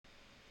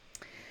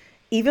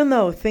Even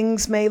though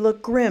things may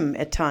look grim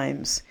at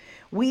times,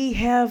 we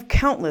have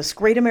countless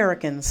great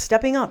Americans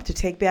stepping up to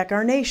take back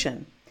our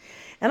nation.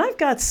 And I've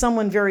got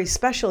someone very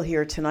special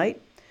here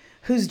tonight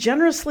who's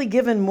generously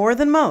given more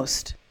than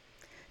most.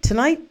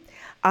 Tonight,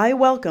 I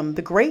welcome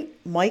the great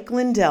Mike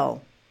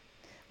Lindell,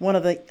 one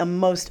of the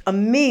most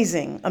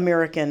amazing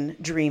American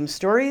dream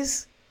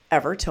stories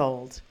ever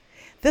told.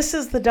 This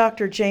is the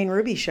Dr. Jane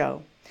Ruby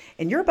Show,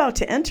 and you're about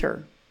to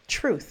enter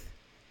Truth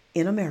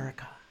in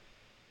America.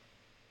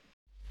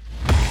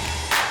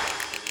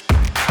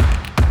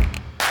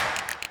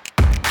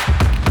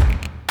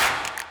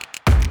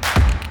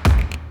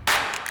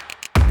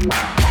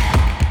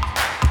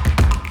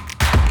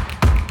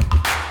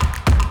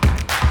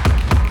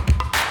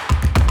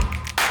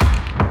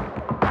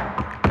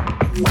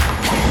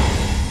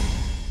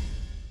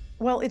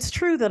 Well, it's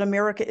true that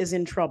America is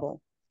in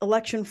trouble.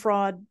 Election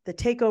fraud, the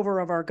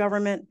takeover of our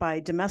government by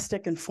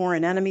domestic and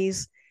foreign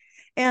enemies,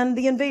 and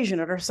the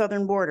invasion at our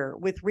southern border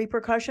with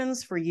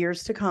repercussions for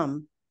years to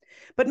come.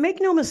 But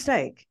make no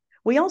mistake,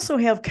 we also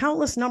have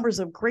countless numbers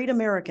of great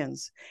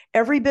Americans,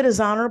 every bit as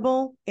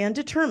honorable and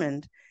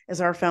determined as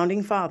our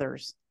founding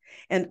fathers.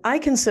 And I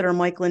consider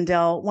Mike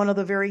Lindell one of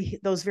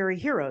those very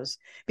heroes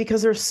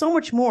because there's so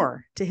much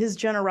more to his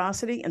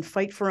generosity and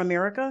fight for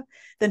America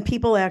than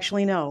people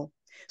actually know.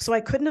 So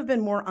I couldn't have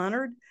been more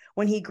honored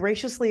when he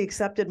graciously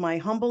accepted my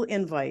humble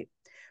invite.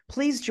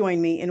 Please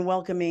join me in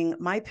welcoming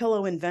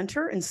MyPillow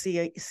inventor and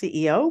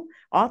CEO,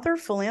 author,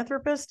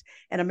 philanthropist,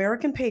 and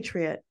American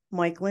patriot,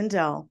 Mike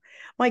Lindell.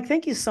 Mike,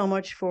 thank you so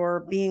much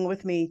for being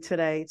with me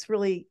today. It's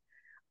really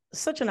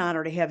such an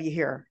honor to have you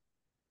here.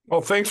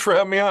 Well, thanks for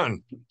having me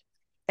on.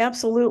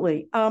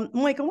 Absolutely.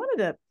 Mike,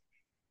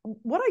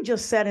 what I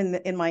just said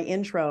in my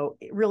intro,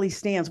 it really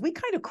stands. We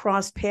kind of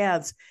crossed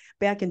paths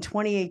back in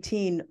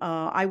 2018.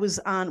 I was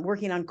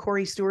working on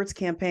Corey Stewart's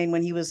campaign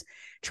when he was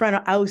trying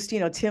to oust,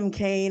 Tim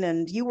Kaine,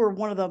 and you were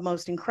one of the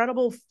most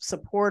incredible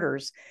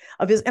supporters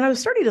of his. And I was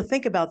starting to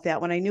think about that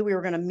when I knew we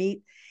were going to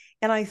meet.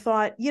 And I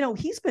thought,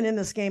 he's been in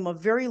this game a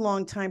very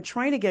long time,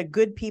 trying to get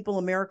good people,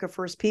 America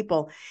First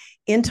people,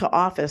 into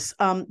office.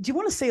 Do you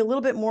want to say a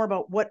little bit more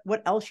about what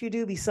else you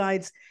do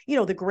besides,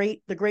 the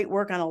great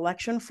work on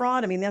election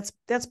fraud? I mean,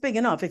 that's big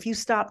enough. If you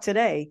stop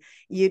today,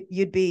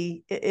 it'd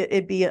be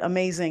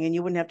amazing, and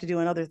you wouldn't have to do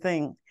another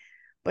thing.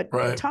 But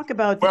Right. Talk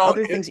about the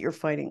other things that you're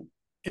fighting.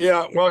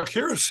 Yeah. Well,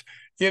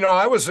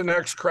 I was an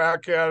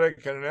ex-crack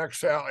addict and an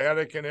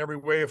ex-addict in every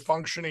way, a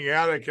functioning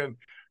addict, and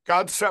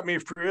God set me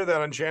free of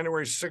that on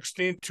January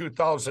 16,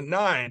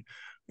 2009.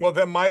 Well,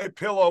 then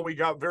MyPillow, we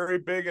got very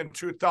big in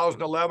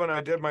 2011.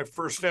 I did my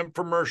first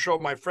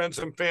infomercial. My friends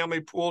and family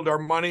pooled our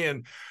money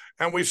and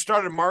we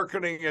started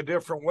marketing a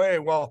different way.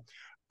 Well,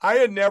 I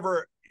had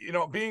never,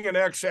 being an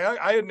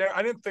I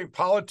didn't think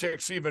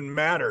politics even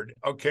mattered.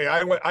 Okay.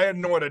 I didn't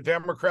know what a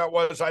Democrat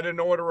was. I didn't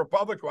know what a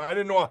Republican was. I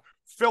didn't know a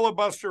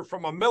filibuster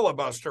from a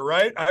millibuster,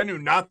 right? I knew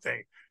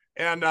nothing.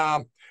 And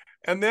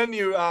then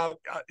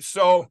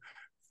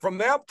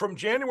from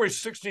January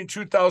 16,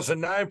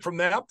 2009, from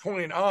that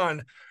point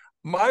on,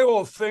 my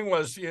whole thing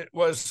was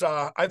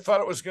I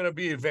thought it was going to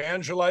be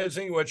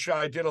evangelizing, which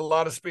I did a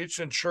lot of speeches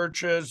in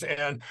churches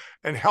and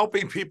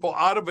helping people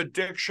out of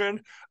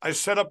addiction. I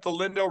set up the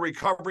Lindell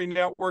Recovery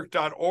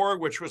Network.org,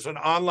 which was an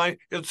online,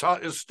 it's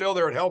still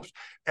there. It helps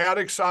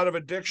addicts out of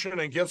addiction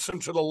and gets them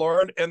to the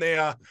Lord.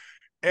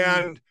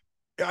 And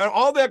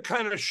all that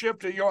kind of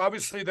shifted,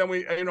 obviously then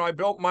I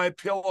built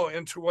MyPillow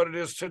into what it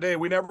is today.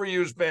 We never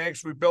used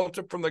banks. We built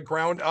it from the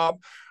ground up.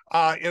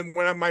 And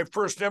when my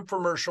first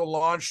infomercial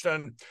launched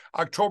on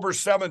October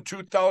 7,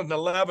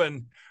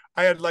 2011,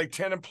 I had like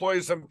 10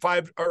 employees and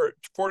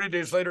 40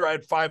 days later, I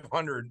had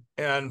 500.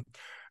 And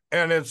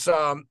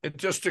it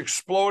just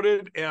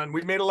exploded. And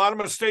we made a lot of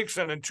mistakes.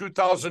 And in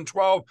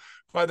 2012,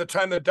 by the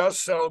time the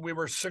dust settled, we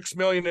were $6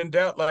 million in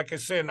debt. Like I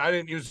said, and I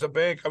didn't use the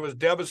bank. I was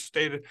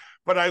devastated,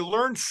 but I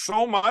learned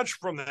so much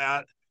from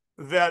that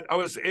I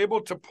was able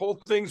to pull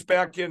things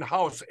back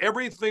in-house.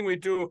 Everything we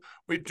do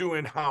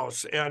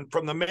in-house, and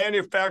from the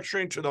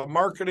manufacturing to the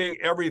marketing,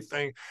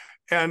 everything.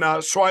 And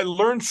so I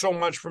learned so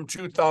much from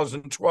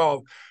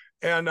 2012.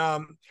 And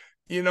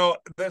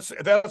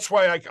that's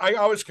why I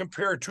always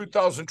compare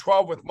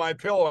 2012 with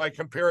MyPillow. I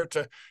compare it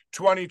to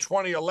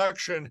 2020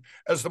 election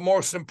as the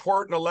most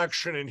important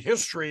election in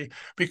history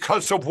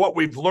because of what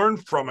we've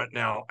learned from it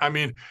now. I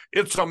mean,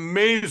 it's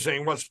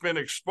amazing what's been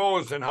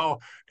exposed and how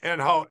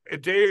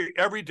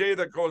every day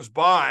that goes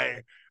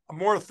by,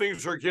 more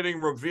things are getting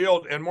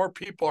revealed and more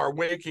people are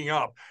waking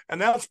up. And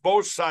that's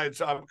both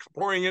sides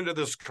pouring into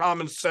this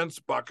common sense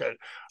bucket.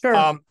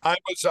 Sure.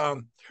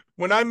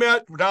 When I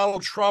met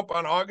Donald Trump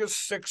on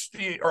August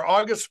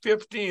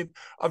 15th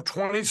of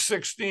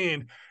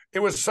 2016, it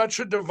was such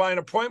a divine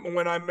appointment.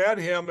 When I met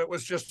him, it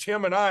was just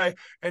him and I,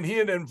 and he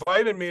had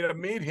invited me to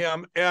meet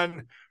him.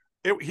 And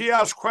he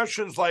asked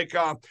questions like,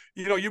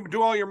 you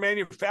do all your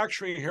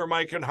manufacturing here,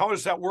 Mike, and how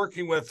is that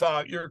working with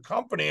your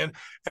company?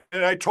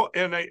 And I told,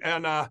 and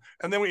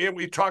then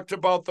we talked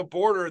about the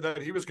border,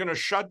 that he was going to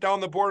shut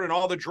down the border and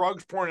all the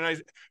drugs pouring. And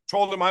I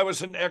told him I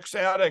was an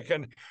ex-addict.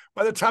 And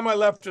by the time I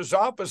left his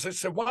office, I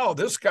said, wow,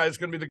 this guy's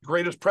going to be the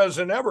greatest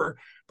president ever.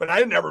 But I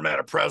had never met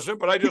a president,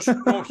 but I just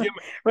know him,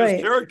 Right.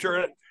 his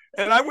character.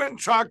 And I went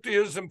and talked to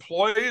his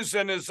employees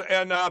and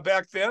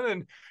back then,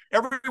 and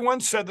everyone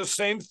said the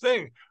same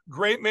thing.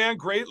 Great man,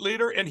 great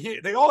leader. And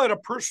they all had a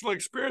personal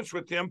experience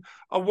with him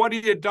of what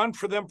he had done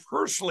for them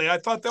personally. I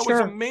thought that was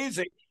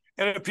amazing.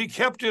 And if he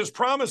kept his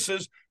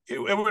promises,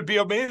 it would be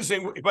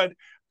amazing. But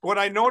what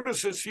I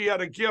noticed is he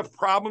had a gift,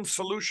 problem,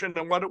 solution,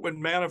 and what it would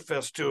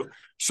manifest to.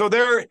 So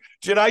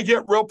did I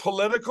get real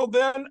political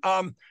then?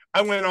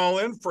 I went all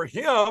in for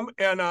him.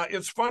 And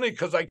it's funny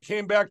because I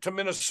came back to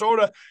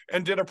Minnesota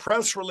and did a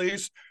press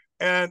release.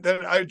 And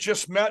then I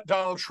just met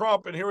Donald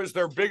Trump, and here was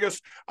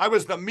I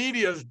was the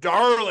media's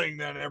darling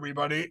then,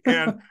 everybody.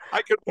 And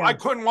I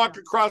couldn't walk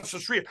across the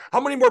street. How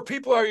many more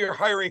people are you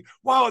hiring?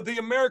 Wow, the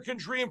American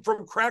dream,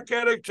 from crack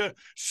addict to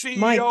CEO.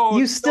 Mike,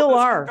 you still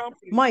are.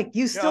 Mike,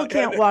 you still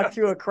can't walk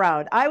through a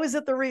crowd. I was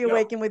at the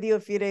Reawaken with you a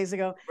few days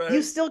ago. Right,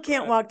 you still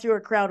can't walk through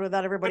a crowd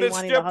without everybody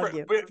wanting to hug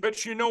you.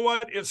 But you know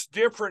what? It's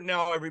different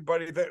now,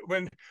 everybody. That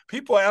when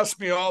people ask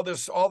me all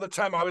this all the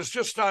time, I was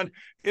just on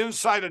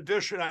Inside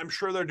Edition. I'm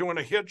sure they're doing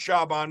a hit job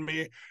on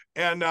me.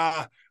 And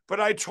but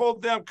I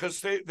told them,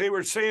 because they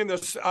were saying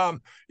this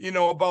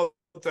about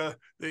the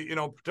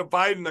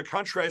dividing the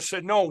country. I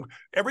said, no,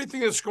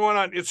 everything that's going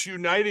on, it's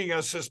uniting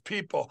us as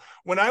people.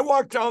 When I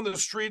walk down the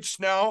streets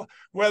now,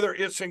 whether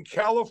it's in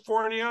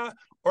California,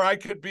 or I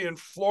could be in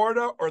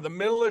Florida, or the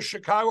middle of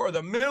Chicago, or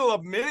the middle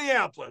of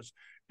Minneapolis,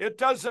 it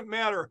doesn't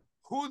matter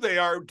who they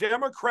are,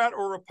 Democrat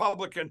or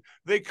Republican.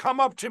 They come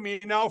up to me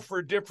now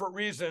for different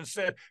reasons,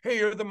 say, hey,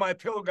 you're the My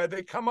Pillow guy.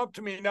 They come up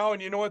to me now,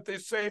 and you know what they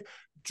say?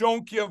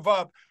 Don't give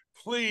up.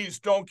 Please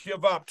don't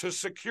give up, to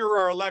secure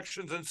our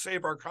elections and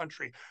save our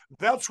country.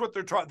 That's what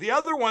they're talking. The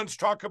other ones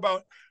talk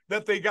about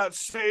that they got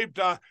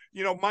saved.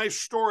 My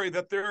story,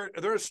 that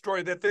their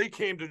story, that they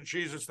came to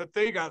Jesus, that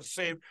they got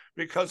saved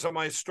because of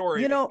my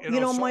story.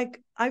 So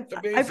Mike,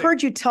 I've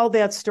heard you tell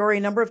that story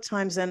a number of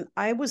times, and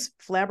I was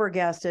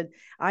flabbergasted.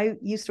 I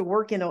used to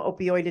work in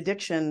opioid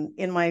addiction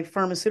in my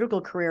pharmaceutical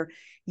career.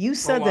 You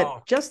said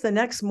that just the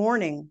next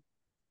morning,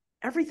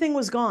 everything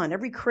was gone,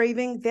 every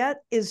craving. That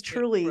is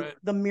truly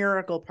the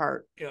miracle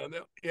part.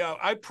 Yeah.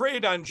 I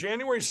prayed on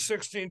January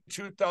 16,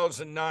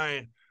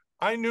 2009.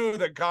 I knew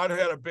that God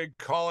had a big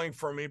calling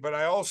for me, but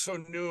I also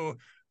knew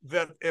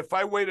that if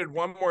I waited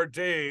one more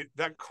day,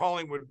 that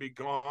calling would be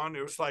gone.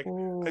 It was like,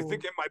 ooh. I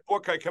think in my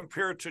book, I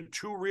compare it to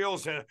two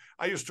reels. And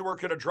I used to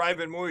work at a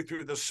drive-in movie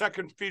theater. The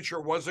second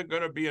feature wasn't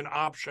going to be an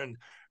option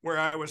where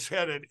I was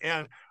headed.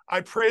 And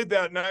I prayed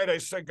that night. I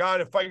said,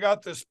 God, if I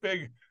got this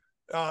big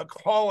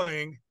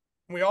calling,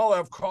 we all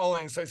have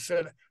callings. I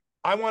said,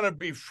 I want to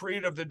be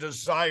freed of the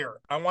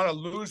desire. I want to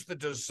lose the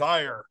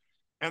desire.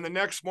 And the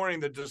next morning,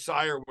 the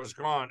desire was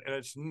gone. And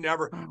it's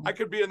never, I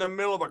could be in the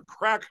middle of a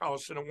crack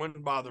house and it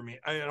wouldn't bother me,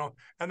 and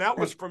that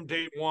was from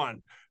day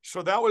one.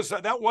 So that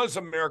was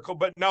a miracle.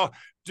 But now,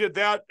 is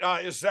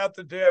that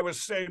the day I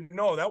was saved?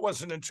 No, that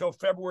wasn't until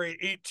February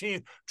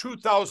 18th,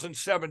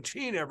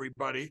 2017,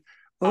 everybody.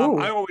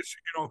 I always,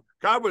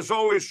 God was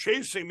always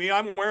chasing me.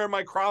 I'm wearing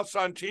my cross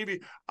on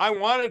TV. I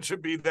wanted to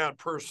be that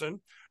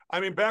person. I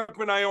mean, back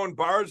when I owned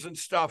bars and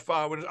stuff,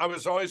 I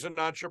was always an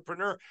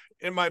entrepreneur.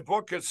 In my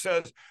book, it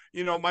says,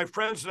 my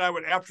friends and I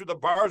would, after the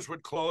bars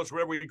would close,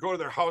 where we'd go to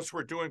their house,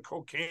 we're doing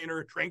cocaine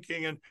or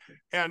drinking.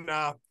 And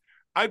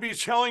I'd be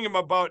telling them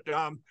about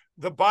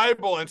the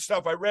Bible and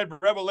stuff. I read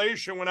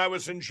Revelation when I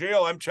was in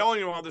jail. I'm telling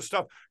you all this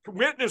stuff,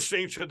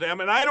 witnessing to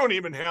them, and I don't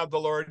even have the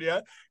Lord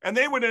yet. And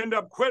they would end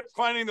up quit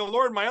finding the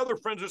Lord. My other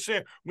friends would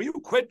say, will you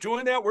quit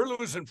doing that? We're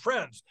losing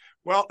friends.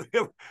 Well,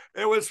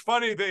 it was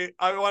funny.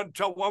 I want to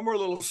tell one more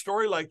little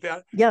story like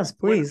that. Yes,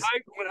 please.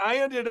 When I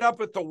ended up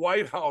at the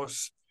White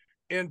House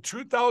in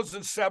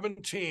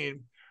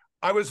 2017,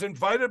 I was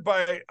invited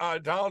by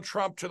Donald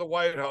Trump to the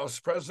White House,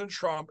 President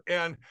Trump,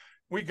 and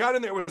we got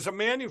in there. It was a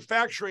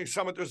manufacturing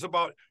summit. There's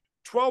about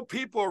 12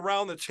 people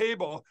around the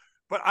table,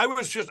 but I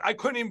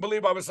couldn't even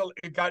believe I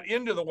got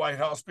into the White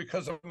House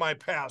because of my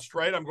past,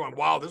 right? I'm going,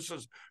 wow, this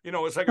is,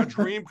 it's like a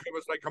dream. It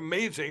was like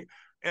amazing.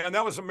 And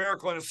that was a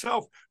miracle in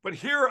itself. But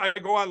here I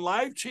go on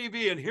live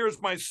TV, and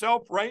here's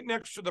myself right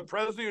next to the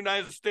President of the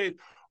United States.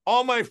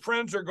 All my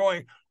friends are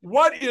going,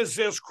 what is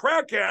this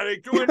crack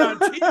addict doing on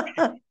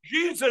TV?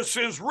 Jesus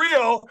is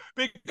real,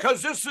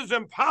 because this is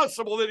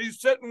impossible that he's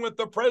sitting with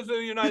the President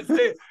of the United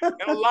States. And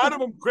a lot of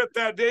them quit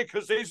that day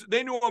because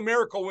they knew a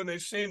miracle when they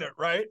seen it,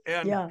 right?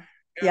 And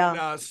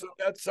so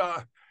that's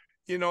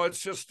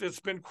it's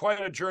been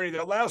quite a journey.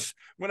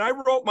 When I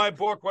wrote my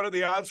book, What Are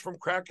the Odds from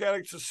Crack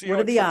Addicts to CEO?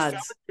 What are the odds?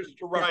 7 years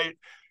to write. Yeah.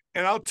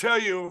 And I'll tell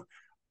you,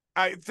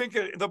 I think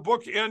the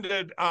book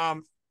ended,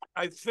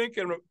 I think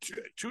in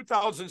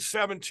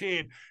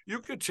 2017, you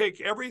could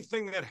take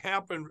everything that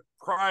happened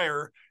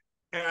prior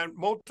and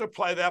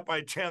multiply that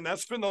by 10.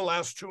 That's been the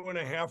last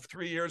 2.5,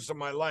 3 years of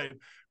my life,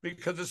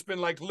 because it's been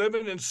like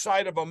living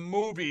inside of a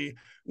movie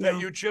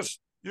that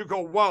you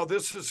go, wow,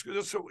 this is,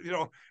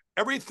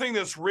 everything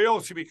that's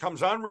real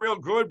becomes unreal,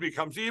 good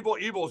becomes evil,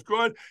 evil is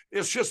good.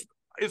 It's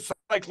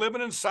like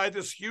living inside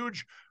this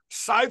huge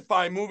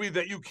sci-fi movie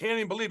that you can't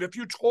even believe. If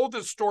you told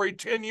this story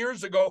 10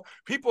 years ago,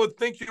 people would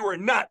think you were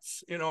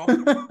nuts, They'd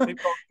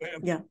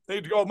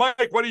go,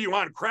 Mike, what are you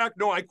on, crack?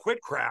 No, I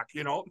quit crack,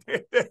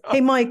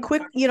 Hey, Mike,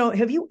 quick,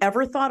 have you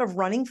ever thought of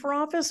running for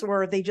office,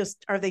 or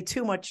are they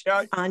too much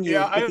on you?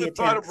 Yeah, I had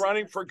thought of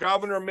running for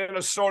governor of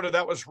Minnesota.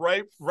 That was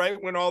right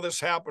when all this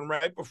happened,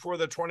 right before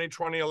the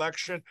 2020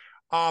 election.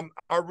 Our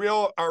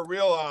real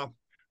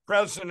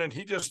president,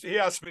 he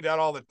asked me that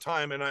all the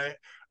time. And I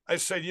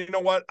said, you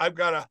know what? I've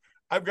got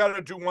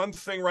to do one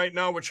thing right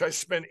now, which I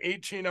spend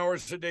 18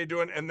 hours a day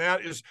doing, and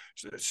that is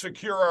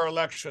secure our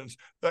elections.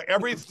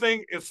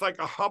 Everything, it's like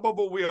a hub of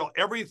a wheel.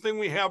 Everything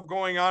we have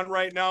going on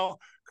right now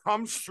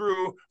comes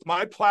through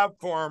my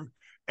platform,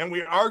 and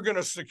we are going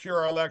to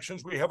secure our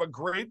elections. We have a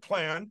great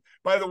plan.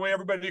 By the way,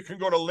 everybody, you can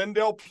go to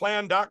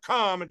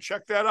lindellplan.com and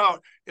check that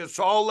out. It's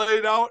all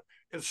laid out.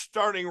 It's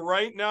starting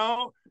right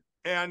now,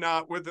 and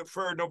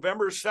for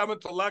November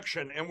 7th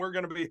election, and we're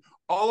going to be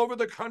all over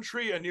the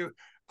country. And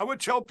I would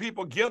tell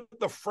people, get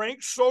the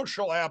Frank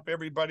Social app,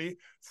 everybody.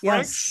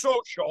 Frank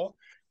Social,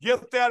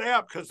 get that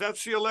app, because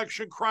that's the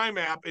election crime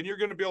app, and you're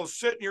going to be able to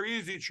sit in your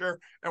easy chair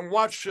and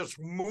watch this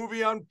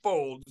movie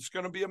unfold. It's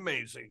going to be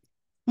amazing.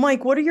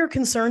 Mike, what are your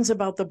concerns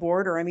about the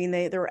border? I mean,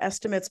 there are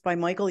estimates by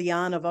Michael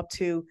Yan of up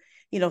to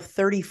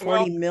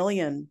 40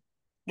 million.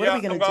 What are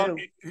we going to do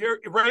here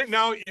right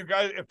now? You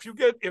guys, if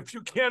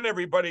you can,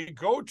 everybody,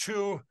 go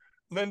to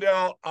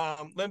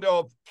lindellplan.com.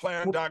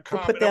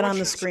 We'll put that on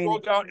the screen.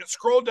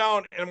 Scroll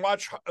down and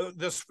watch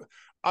this.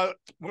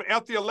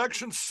 At the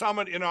election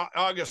summit in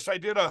August, I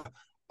did a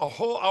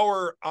whole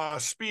hour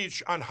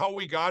speech on how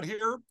we got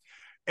here.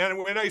 And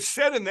when I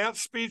said in that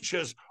speech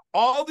is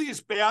all these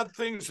bad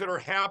things that are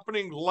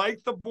happening,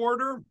 like the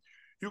border,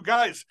 you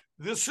guys,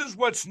 this is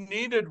what's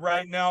needed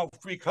right now,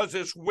 because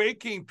it's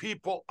waking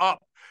people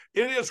up.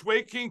 It is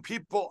waking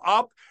people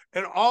up,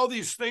 and all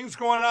these things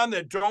going on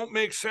that don't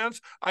make sense.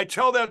 I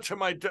tell that to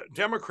my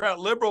Democrat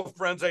liberal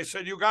friends. I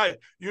said, you guys,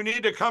 you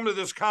need to come to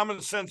this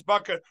common sense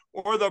bucket,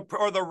 or the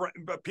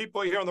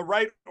people here on the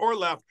right or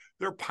left,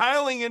 they're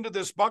piling into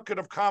this bucket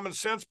of common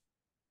sense,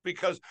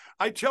 because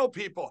I tell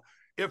people,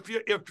 if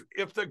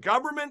the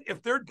government,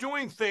 if they're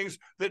doing things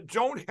that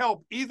don't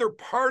help either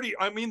party,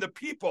 I mean the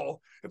people,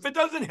 if it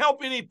doesn't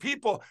help any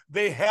people,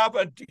 they have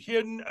a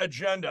hidden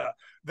agenda.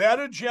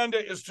 That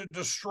agenda is to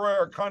destroy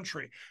our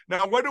country.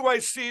 Now, what do I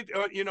see?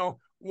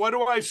 What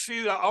do I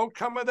see the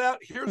outcome of that?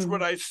 Here's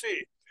what I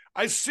see.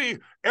 I see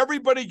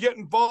everybody get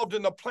involved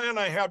in the plan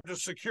I have to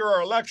secure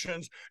our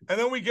elections, and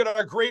then we get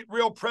our great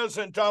real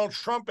president, Donald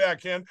Trump,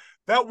 back in.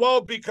 That wall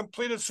will be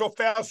completed so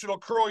fast it'll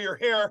curl your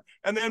hair,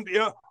 and then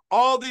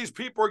all these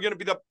people are going to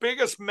be the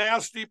biggest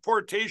mass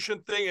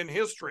deportation thing in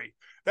history.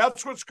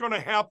 That's what's going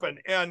to happen,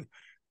 and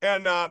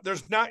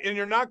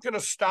you're not going to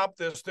stop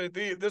this.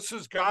 This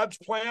is God's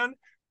plan,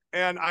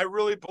 and I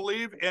really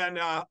believe. And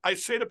I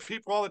say to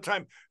people all the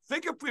time,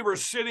 think if we were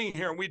sitting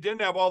here and we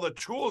didn't have all the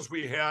tools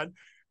we had,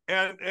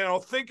 and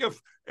think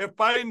if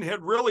Biden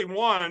had really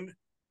won,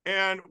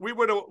 and we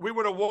would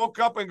have woke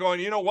up and going,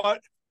 you know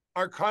what,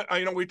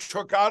 we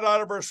took out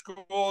of our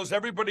schools,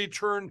 everybody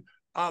turned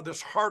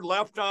this hard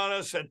left on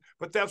us,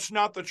 but that's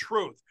not the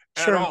truth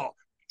at all.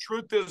 The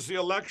truth is the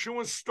election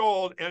was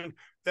stolen,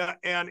 but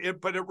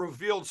it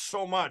revealed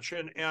so much.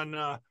 And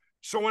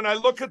so when I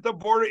look at the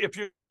border, if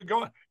you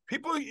go,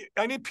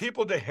 I need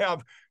people to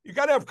you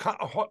got to have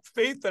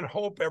faith and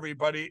hope,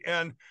 everybody.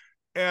 And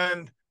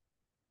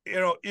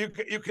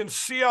you can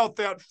see out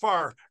that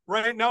far.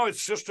 Right now,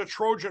 it's just a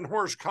Trojan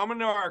horse coming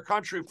to our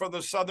country from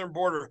the southern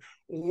border.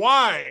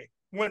 Why?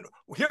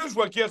 Here's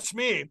what gets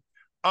me.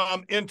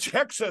 In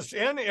Texas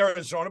and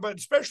Arizona, but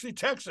especially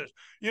Texas,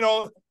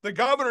 the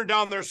governor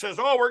down there says,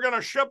 oh, we're going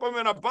to ship them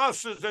in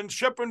buses and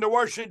ship them to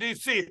Washington,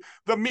 D.C.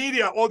 The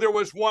media, oh, there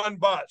was one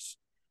bus.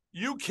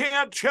 You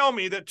can't tell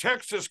me that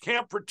Texas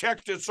can't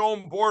protect its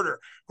own border.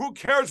 Who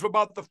cares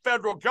about the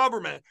federal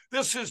government?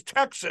 This is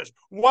Texas.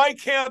 Why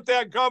can't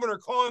that governor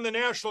call in the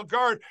National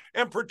Guard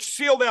and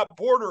seal that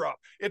border up?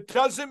 It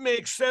doesn't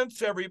make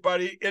sense,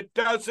 everybody. It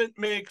doesn't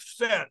make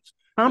sense.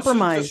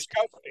 Compromise.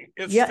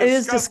 It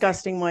is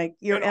disgusting, Mike.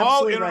 You're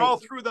absolutely right. All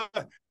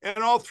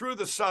through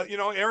the South,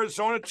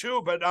 Arizona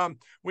too. But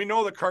we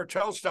know the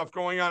cartel stuff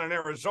going on in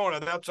Arizona.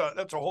 That's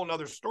a whole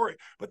nother story.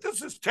 But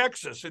this is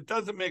Texas. It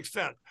doesn't make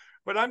sense.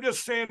 But I'm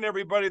just saying to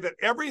everybody that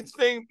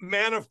everything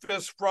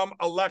manifests from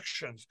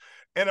elections.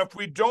 And if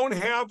we don't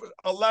have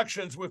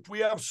elections, if we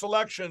have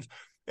selections,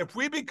 if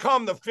we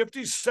become the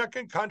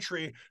 52nd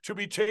country to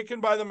be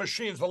taken by the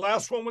machines, the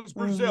last one was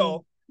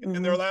Brazil.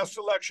 In their last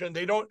election,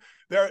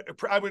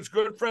 I was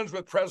good friends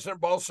with President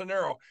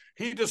Bolsonaro.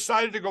 He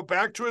decided to go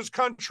back to his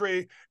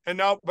country, and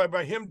now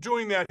by him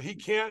doing that, he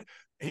can't.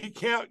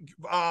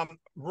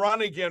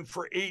 run again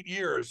for 8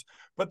 years.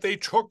 But they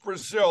took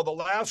Brazil, the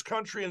last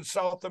country in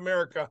South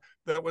America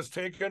that was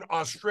taken,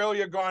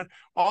 Australia gone.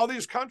 All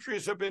these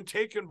countries have been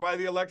taken by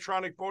the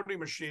electronic voting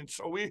machine.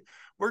 So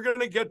we're going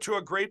to get to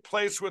a great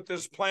place with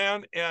this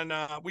plan, and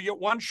we get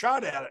one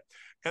shot at it.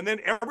 And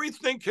then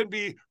everything can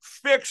be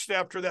fixed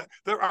after that.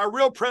 Our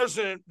real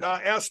president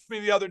asked me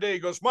the other day, he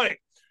goes,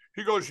 Mike,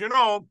 he goes, you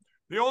know,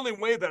 the only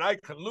way that I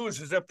can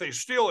lose is if they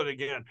steal it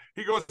again.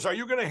 He goes, are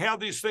you going to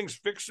have these things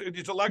fixed,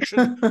 these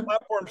election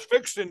platforms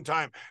fixed in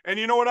time? And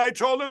you know what I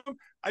told him?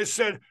 I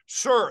said,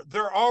 sir,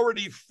 they're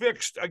already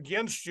fixed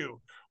against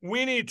you.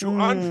 We need to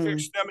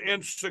unfix them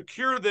and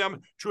secure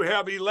them to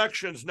have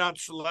elections, not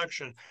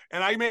selection.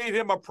 And I made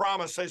him a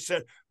promise. I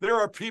said, there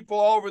are people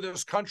all over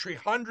this country,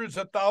 hundreds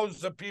of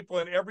thousands of people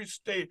in every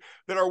state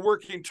that are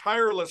working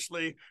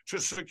tirelessly to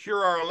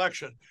secure our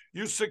election.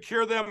 You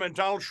secure them and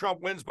Donald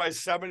Trump wins by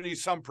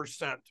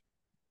 70-some%.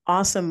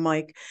 Awesome,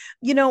 Mike.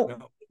 You know,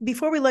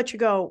 before we let you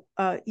go,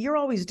 you're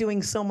always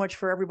doing so much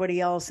for everybody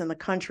else in the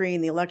country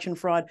and the election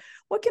fraud.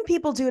 What can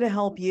people do to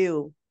help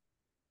you?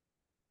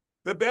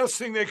 The best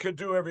thing they could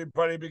do,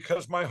 everybody,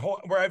 because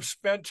where I've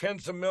spent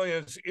tens of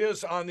millions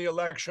is on the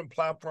election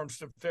platforms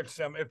to fix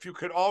them. If you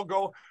could all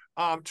go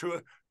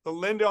to the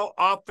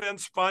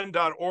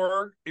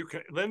LindellOffenseFund.org, you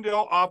can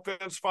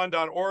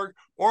LindellOffenseFund.org,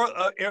 or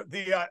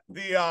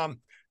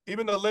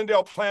even the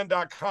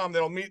LindellPlan.com.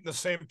 That'll meet in the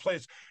same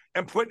place.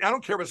 And I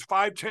don't care if it's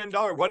 $5,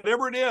 $10,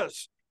 whatever it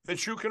is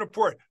that you can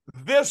afford.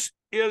 This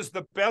is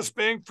the best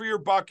bang for your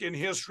buck in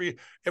history.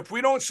 If we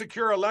don't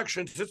secure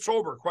elections, it's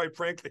over, quite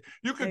frankly.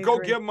 You can go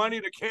give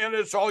money to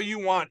candidates all you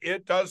want.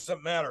 It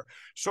doesn't matter.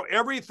 So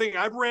everything,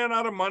 I've ran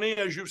out of money,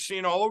 as you've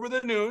seen all over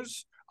the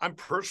news. I'm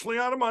personally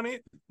out of money.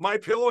 My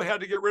Pillow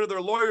had to get rid of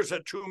their lawyers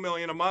at $2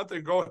 million a month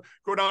and go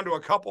down to a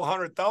couple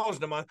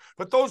 $100,000 a month.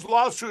 But those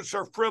lawsuits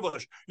are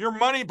frivolous. Your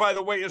money, by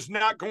the way, is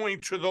not going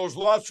to those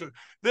lawsuits.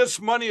 This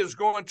money is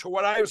going to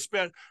what I have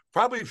spent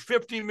probably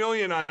 $50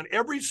 million on.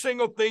 Every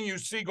single thing you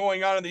see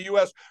going on in the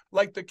U.S.,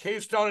 like the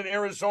case down in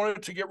Arizona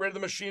to get rid of the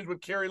machines with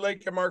Kerry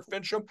Lake and Mark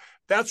Fincham,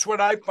 that's what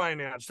I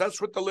finance.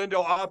 That's what the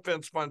Lindell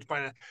Offense Funds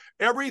finance.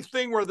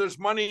 Everything where there's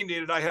money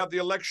needed, I have the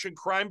Election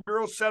Crime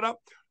Bureau set up.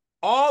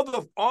 All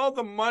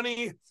the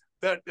money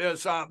that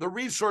is the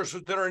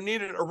resources that are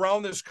needed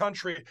around this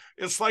country.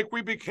 It's like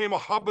we became a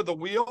hub of the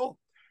wheel,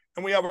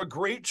 and we have a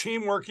great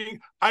team working.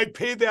 I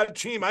pay that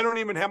team. I don't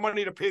even have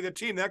money to pay the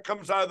team. That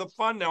comes out of the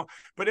fund now.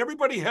 But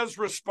everybody has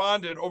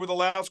responded over the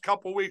last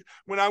couple of weeks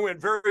when I went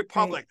very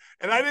public.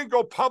 And I didn't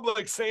go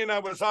public saying I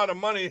was out of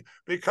money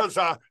because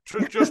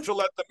just to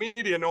let the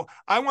media know.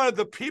 I wanted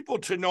the people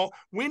to know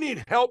we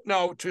need help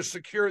now to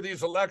secure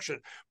these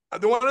elections.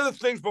 One of the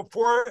things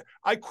before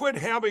I quit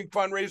having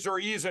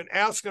fundraiseries and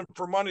asking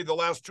for money the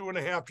last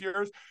 2.5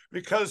 years,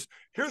 because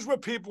here's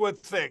what people would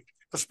think,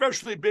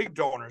 especially big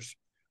donors.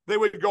 They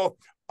would go,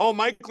 oh,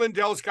 Mike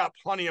Lindell's got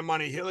plenty of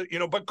money,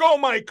 but go,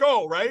 Mike,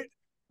 go, right?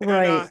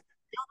 Right.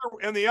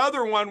 And the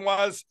other one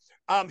was,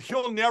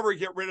 he'll never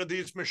get rid of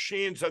these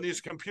machines and these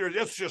computers.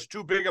 It's just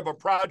too big of a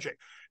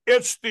project.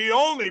 It's the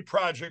only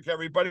project,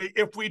 everybody.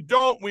 If we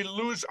don't, we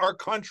lose our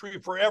country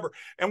forever.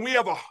 And we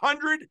have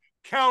 100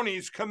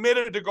 counties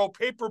committed to go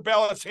paper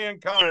ballots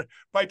hand counted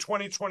by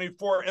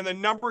 2024, and the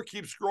number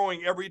keeps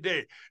growing every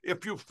day.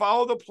 If you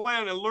follow the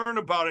plan and learn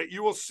about it,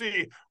 you will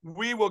see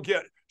we will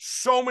get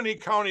so many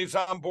counties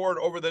on board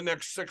over the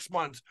next 6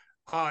 months.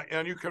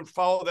 And you can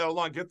follow that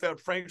along. Get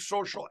that Frank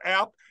Social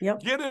app.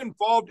 Yep. Get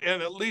involved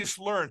and at least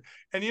learn.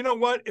 And you know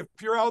what? If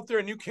you're out there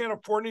and you can't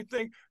afford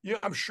anything,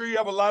 I'm sure you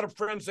have a lot of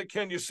friends that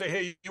can. You say,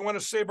 hey, you want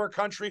to save our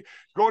country?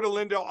 Go to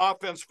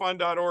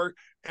LindellOffenseFund.org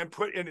and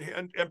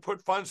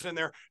put funds in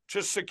there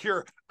to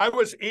secure. I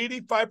was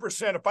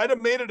 85%. If I'd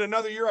have made it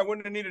another year, I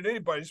wouldn't have needed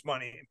anybody's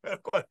money.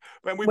 but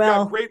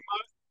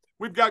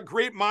We've got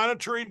great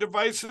monitoring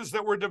devices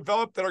that were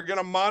developed that are going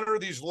to monitor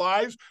these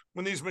lives.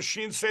 When these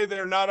machines say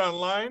they're not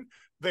online,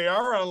 they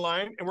are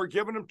online, and we're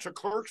giving them to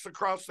clerks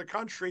across the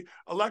country,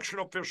 election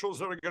officials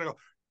that are going to go,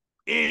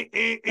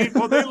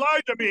 well, they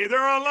lied to me.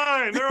 They're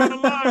online. They're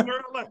online.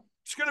 They're online.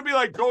 It's going to be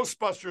like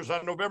Ghostbusters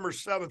on November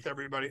 7th,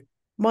 everybody.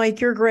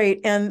 Mike, you're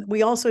great. And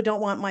we also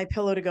don't want My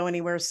Pillow to go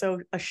anywhere. So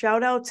a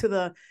shout out to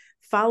the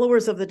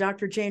followers of the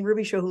Dr. Jane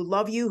Ruby Show who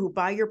love you, who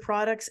buy your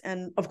products,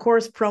 and of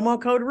course,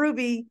 promo code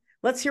Ruby.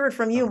 Let's hear it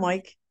from you,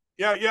 Mike.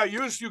 Yeah.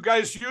 You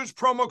guys use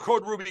promo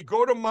code Ruby.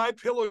 Go to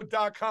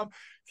mypillow.com.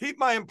 Keep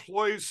my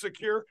employees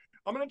secure.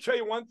 I'm going to tell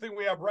you one thing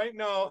we have right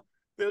now.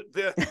 The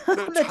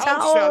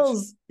towel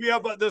sets. We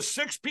have the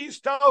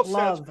 6-piece towel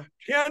sets.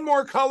 10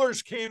 more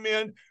colors came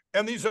in,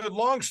 and these are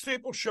long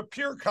staple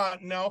Shapir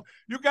cotton now.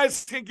 You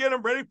guys can get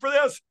them ready for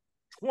this.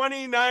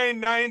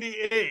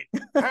 $29.98.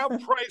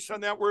 Half price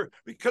on that.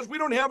 Because we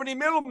don't have any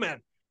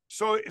middlemen.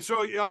 So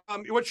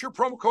what's your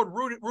promo code?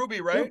 Ruby,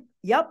 right?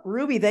 Yep,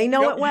 Ruby. They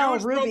know it well.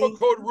 Use Ruby. Promo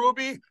code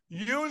Ruby.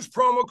 Use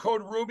promo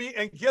code Ruby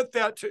and get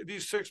that to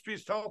these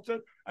 6-piece towel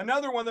sets.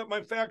 Another one that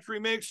my factory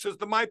makes is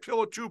the My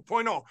Pillow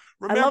 2.0.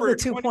 Remember, I love the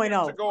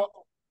 2.0.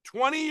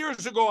 20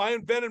 years ago, I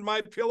invented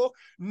my pillow.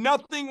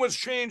 Nothing was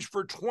changed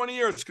for 20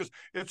 years because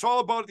it's all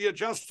about the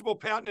adjustable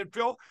patented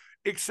fill.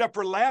 Except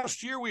for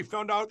last year, we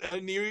found out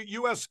in the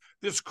U.S.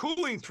 this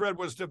cooling thread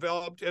was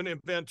developed and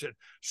invented.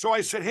 So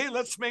I said, hey,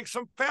 let's make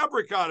some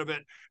fabric out of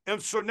it.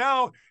 And so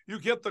now you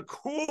get the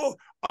cool,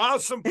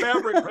 awesome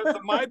fabric with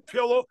the My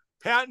Pillow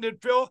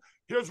patented fill.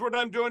 Here's what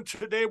I'm doing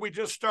today. We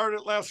just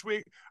started last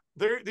week.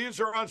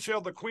 These are on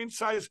sale. The queen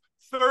size,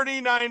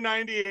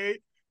 $39.98.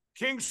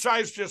 King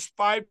size, just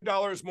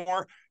 $5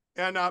 more.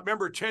 And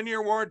remember,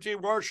 10-year warranty,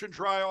 wash and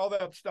dry, all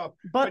that stuff.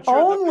 But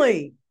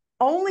only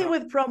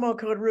with promo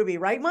code Ruby,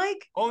 right,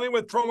 Mike? Only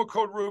with promo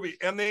code Ruby.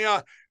 And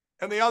the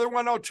other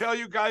one I'll tell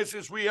you guys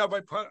is I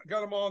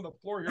got them all on the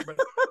floor here, but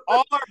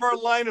all of our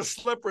line of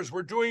slippers,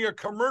 we're doing a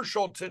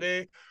commercial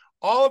today.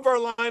 All of our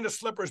line of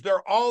slippers,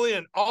 they're all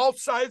in, all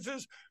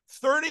sizes,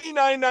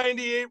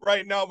 $39.98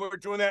 right now. We're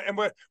doing that. And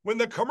when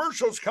the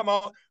commercials come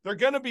out, they're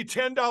going to be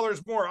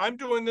 $10 more. I'm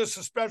doing this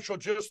a special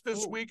just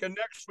this week and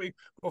next week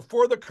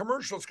before the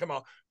commercials come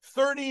out.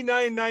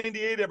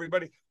 $39.98,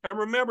 everybody. And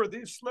remember,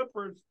 these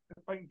slippers,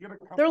 if I can get a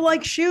couple, they're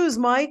like shoes,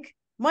 Mike.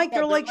 Mike,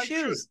 they're like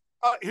shoes.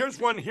 Here's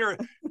one here.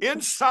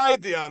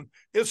 Inside them,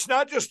 it's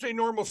not just a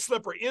normal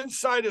slipper.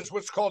 Inside is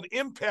what's called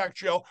impact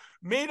gel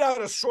made out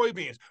of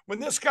soybeans. When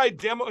this guy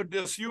demoed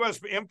this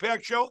US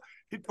impact gel,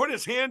 he put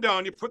his hand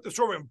down, you put this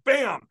over and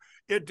bam,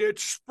 it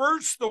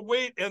spurts the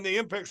weight and the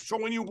impact. So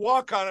when you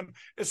walk on them,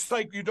 it's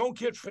like you don't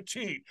get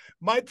fatigued.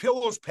 My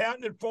Pillow's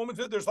patented foam,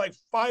 there's like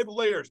 5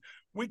 layers.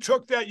 We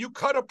took that, you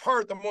cut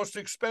apart the most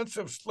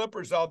expensive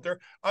slippers out there.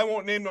 I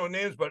won't name no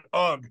names, but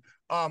UGG.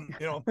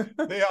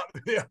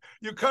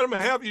 You cut them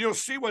in half, you'll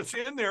see what's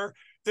in there.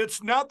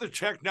 It's not the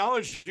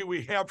technology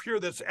we have here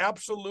that's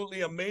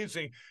absolutely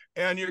amazing.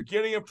 And you're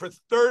getting it for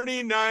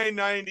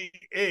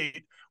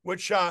 $39.98,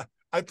 which I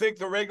think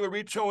the regular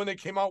retail when they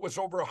came out was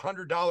over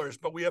 $100.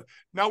 But we have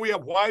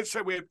wide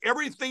side, we have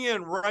everything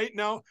in right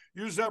now.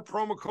 Use that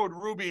promo code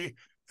Ruby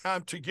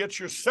to get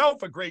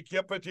yourself a great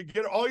gift, but to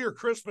get all your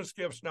Christmas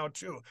gifts now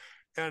too.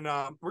 And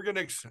we're going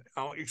to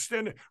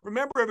extend it.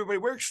 Remember, everybody,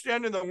 we're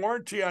extending the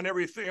warranty on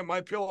everything in My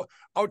Pillow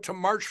out to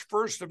March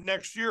 1st of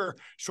next year.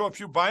 So if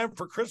you buy them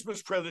for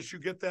Christmas presents, you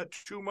get that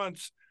 2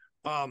 months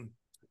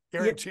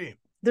guarantee. Yeah,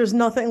 there's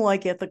nothing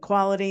like it, the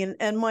quality.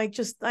 And Mike,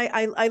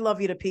 I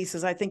love you to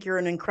pieces. I think you're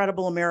an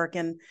incredible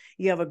American.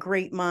 You have a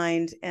great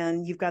mind,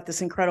 and you've got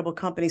this incredible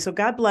company. So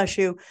God bless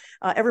you.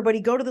 Everybody,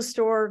 go to the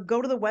store,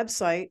 go to the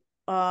website,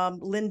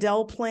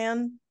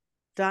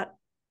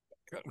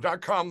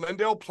 lindellplan.com,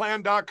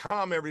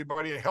 lindellplan.com,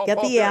 everybody, and help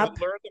get the app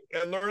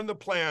and learn the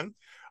plan.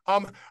 I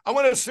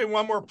want to say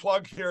one more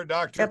plug here,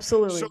 Doctor.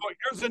 Absolutely. So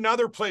here's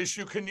another place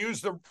you can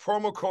use the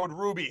promo code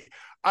Ruby.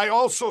 I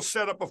also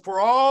set up, before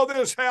all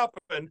this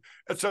happened,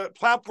 it's a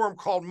platform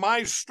called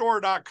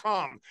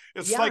mystore.com.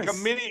 It's like a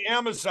mini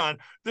Amazon.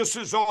 This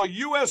is all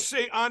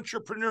USA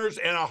entrepreneurs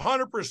and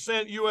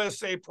 100%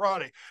 USA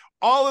product.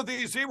 All of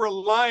these, they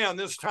rely on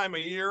this time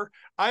of year.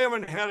 I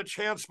haven't had a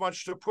chance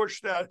much to push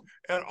that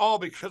at all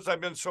because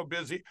I've been so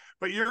busy.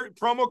 But your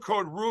promo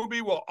code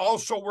Ruby will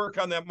also work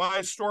on that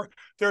My Store.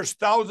 There's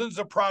thousands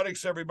of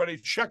products, everybody.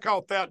 Check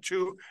out that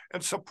too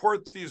and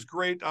support these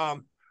great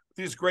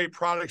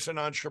products and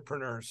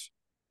entrepreneurs.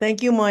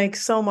 Thank you, Mike,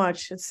 so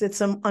much.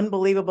 It's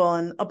unbelievable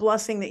and a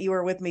blessing that you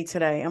are with me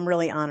today. I'm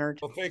really honored.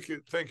 Well, thank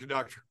you. Thank you,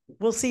 Doctor.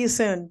 We'll see you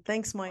soon.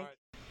 Thanks, Mike.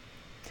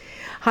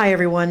 Hi,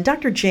 everyone.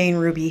 Dr. Jane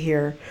Ruby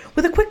here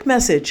with a quick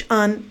message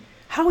on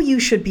how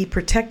you should be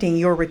protecting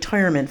your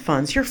retirement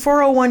funds, your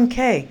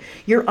 401k,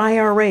 your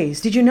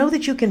IRAs. Did you know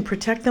that you can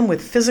protect them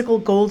with physical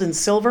gold and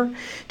silver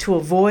to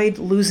avoid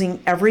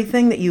losing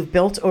everything that you've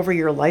built over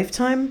your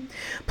lifetime?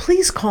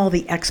 Please call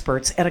the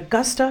experts at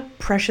Augusta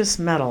Precious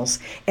Metals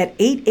at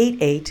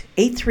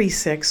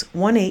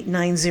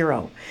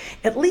 888-836-1890.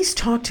 At least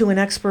talk to an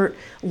expert,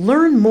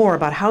 learn more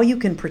about how you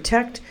can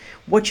protect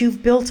what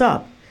you've built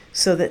up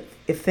so that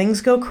if things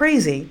go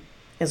crazy,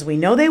 as we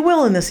know they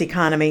will in this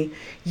economy,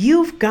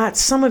 you've got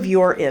some of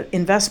your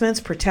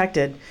investments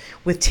protected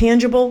with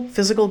tangible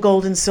physical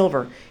gold and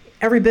silver.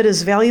 Every bit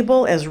as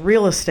valuable as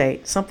real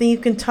estate, something you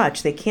can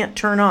touch, they can't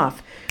turn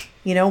off,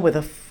 with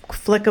a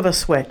flick of a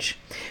switch.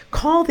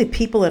 Call the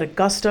people at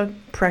Augusta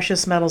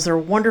Precious Metals. They're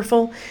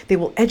wonderful. They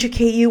will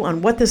educate you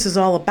on what this is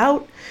all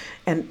about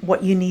and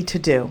what you need to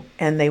do.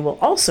 And they will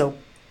also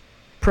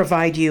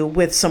provide you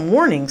with some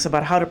warnings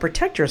about how to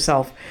protect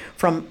yourself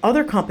from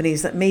other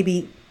companies that may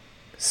be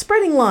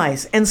spreading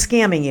lies and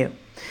scamming you.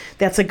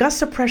 That's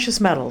Augusta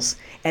Precious Metals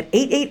at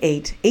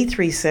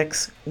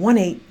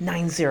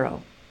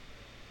 888-836-1890.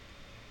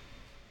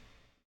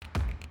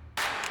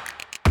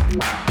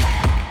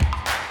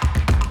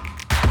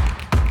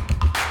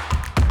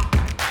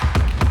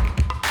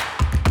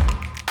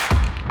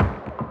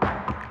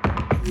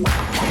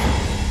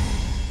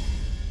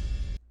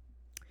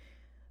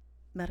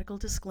 Medical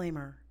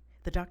disclaimer.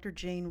 The Dr.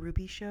 Jane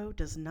Ruby Show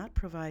does not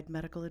provide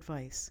medical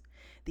advice.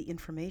 The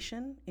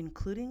information,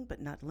 including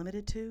but not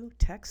limited to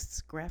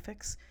texts,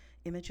 graphics,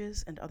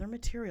 Images and other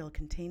material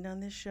contained on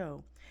this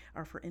show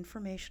are for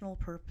informational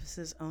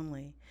purposes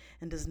only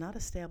and does not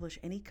establish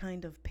any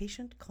kind of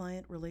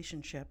patient-client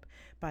relationship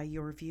by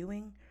your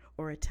viewing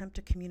or attempt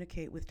to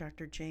communicate with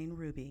Dr. Jane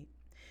Ruby.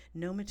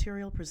 No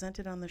material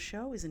presented on the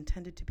show is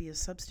intended to be a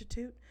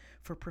substitute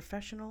for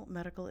professional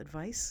medical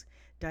advice,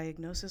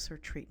 diagnosis, or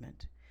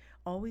treatment.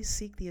 Always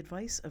seek the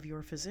advice of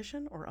your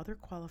physician or other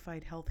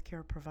qualified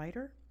healthcare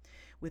provider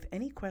with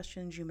any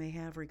questions you may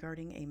have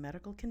regarding a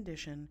medical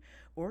condition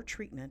or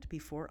treatment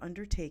before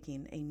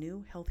undertaking a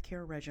new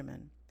healthcare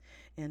regimen,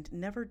 and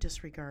never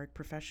disregard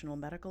professional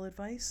medical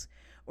advice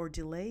or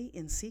delay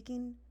in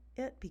seeking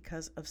it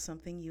because of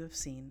something you have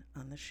seen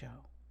on the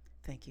show.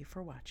 Thank you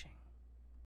for watching.